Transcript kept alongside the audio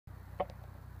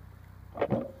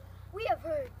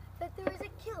heard that there is a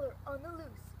killer on the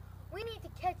loose. We need to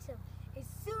catch him as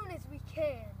soon as we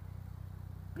can.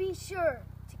 Be sure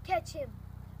to catch him.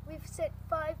 We've set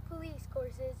 5 police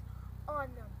courses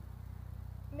on them.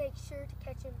 Make sure to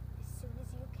catch him as soon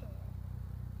as you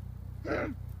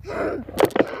can. No!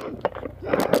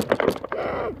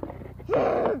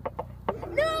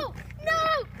 No! No!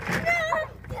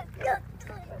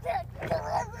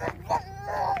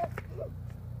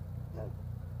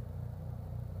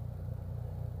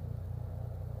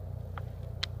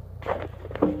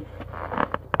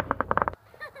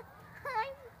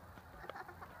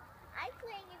 I'm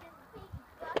playing in this big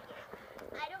bucket.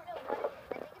 I don't know what it is.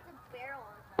 I think it's a barrel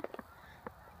or something.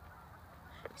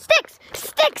 Sticks!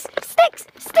 Sticks! Sticks!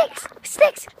 Sticks!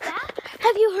 Sticks! Yeah?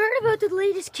 Have you heard about the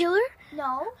latest killer?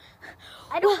 No.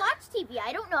 I don't watch TV.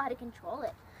 I don't know how to control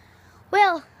it.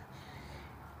 Well,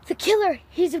 the killer,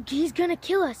 he's gonna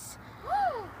kill us.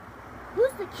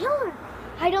 Who's the killer?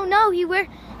 I don't know. He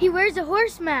wears a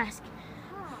horse mask.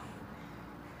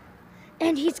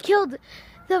 And he's killed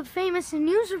the famous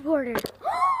news reporter.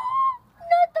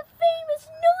 Not the famous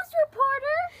news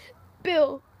reporter.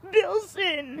 Bill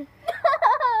Wilson.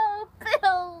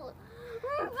 Bill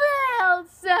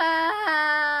Wilson.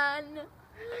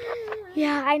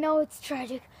 Yeah, I know it's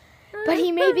tragic, but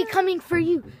he may be coming for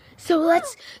you. So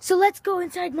let's go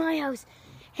inside my house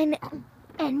and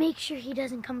make sure he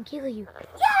doesn't come kill you.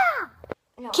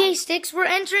 Yeah. Okay, Sticks, we're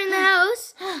entering the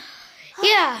house.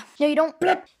 Yeah. No, you don't.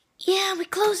 Yeah, we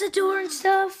close the door and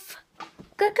stuff.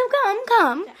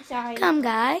 Come. Sorry. Come,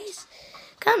 guys.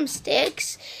 Come,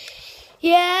 Sticks.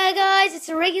 Yeah, guys, it's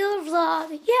a regular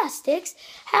vlog. Yeah, Sticks,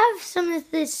 have some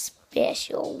of this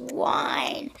special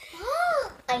wine.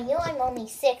 I know I'm only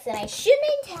 6 and I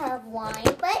shouldn't have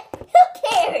wine, but who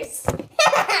cares?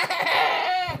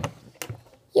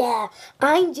 Yeah,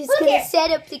 I'm just going to set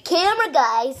up the camera,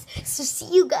 guys. So see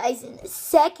you guys in a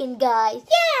second, guys.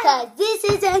 Yeah. Because this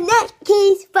is a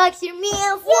Nutcase Fox Your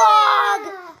Meal vlog.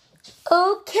 Yeah.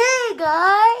 Okay,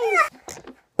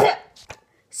 guys.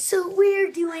 So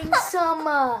we're doing some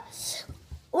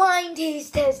wine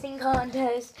taste testing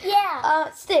contest.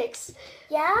 Yeah. Sticks.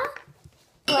 Yeah?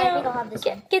 Oh, I think I'll have this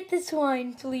one. Get this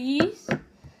wine, please.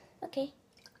 Okay.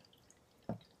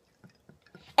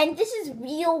 And this is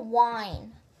real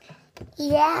wine.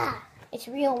 Yeah. It's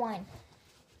real wine.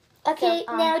 Okay,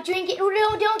 So, now drink it.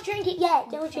 No, don't drink it yet.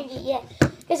 Don't drink it yet.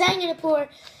 Because I'm going to pour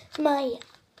my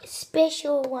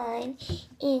special wine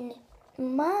in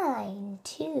mine,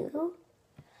 too.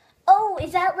 Oh,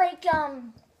 is that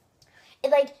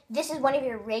like this is one of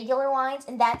your regular wines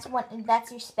and that's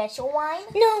your special wine?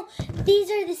 No, these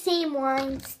are the same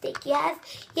wine, Stick. You have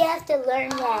to learn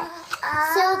that.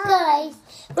 So, guys,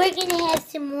 we're going to have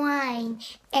some wine.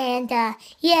 And,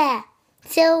 yeah.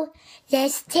 So,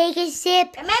 let's take a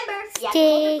sip. Remember, you have to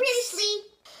hold it Sticks. previously.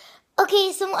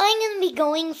 Okay, so I'm gonna be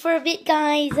going for a bit,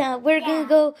 guys. We're gonna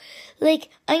go,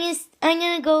 I'm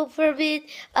gonna go for a bit.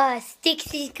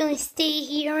 Sticks is gonna stay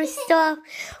here and stuff.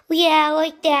 Yeah,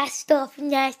 like that stuff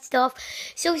and that stuff.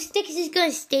 So Sticks is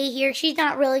gonna stay here. She's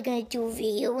not really gonna do a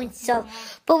video and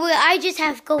stuff. But I just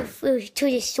have to go to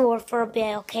the store for a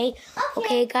bit, okay?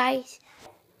 Okay, guys?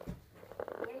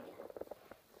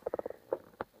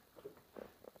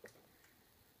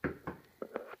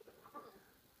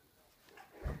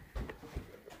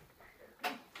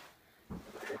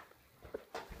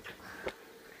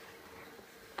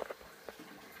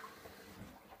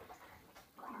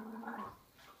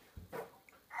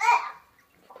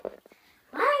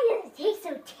 Tastes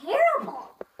so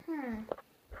terrible.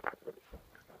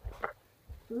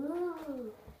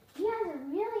 Ooh, he has a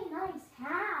really nice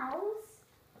house.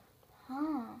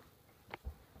 Huh.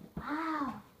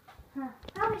 Wow. Huh.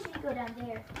 Probably should go down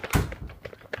there.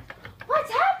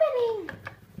 What's happening?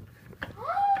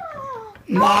 Oh.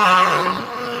 No,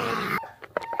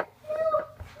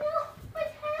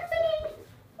 what's happening?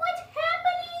 What's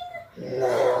happening?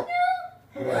 No.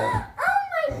 Oh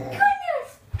my goodness.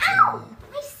 Ow.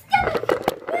 My stomach!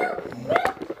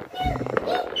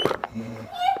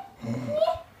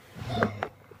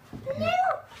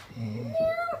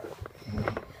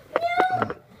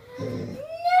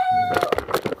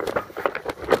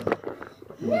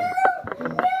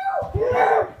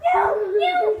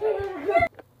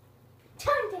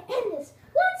 Time to end this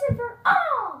once and for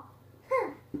all!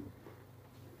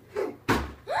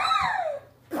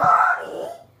 Bonnie!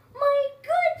 My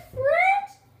good friend!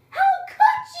 How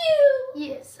could you?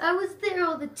 Yes, I was there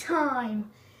all the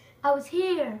time. I was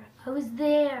here. I was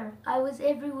there. I was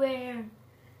everywhere.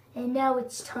 And now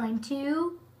it's time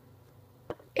to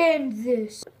end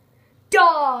this.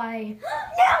 Die!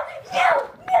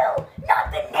 No!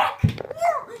 Not the neck!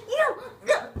 No!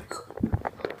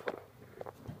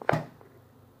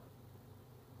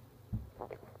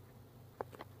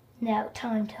 Now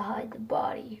time to hide the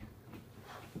body.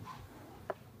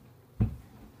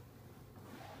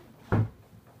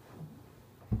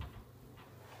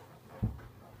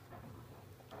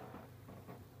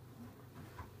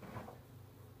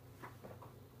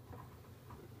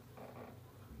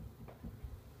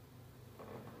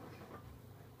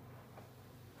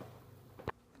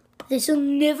 This'll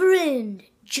never end,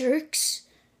 jerks.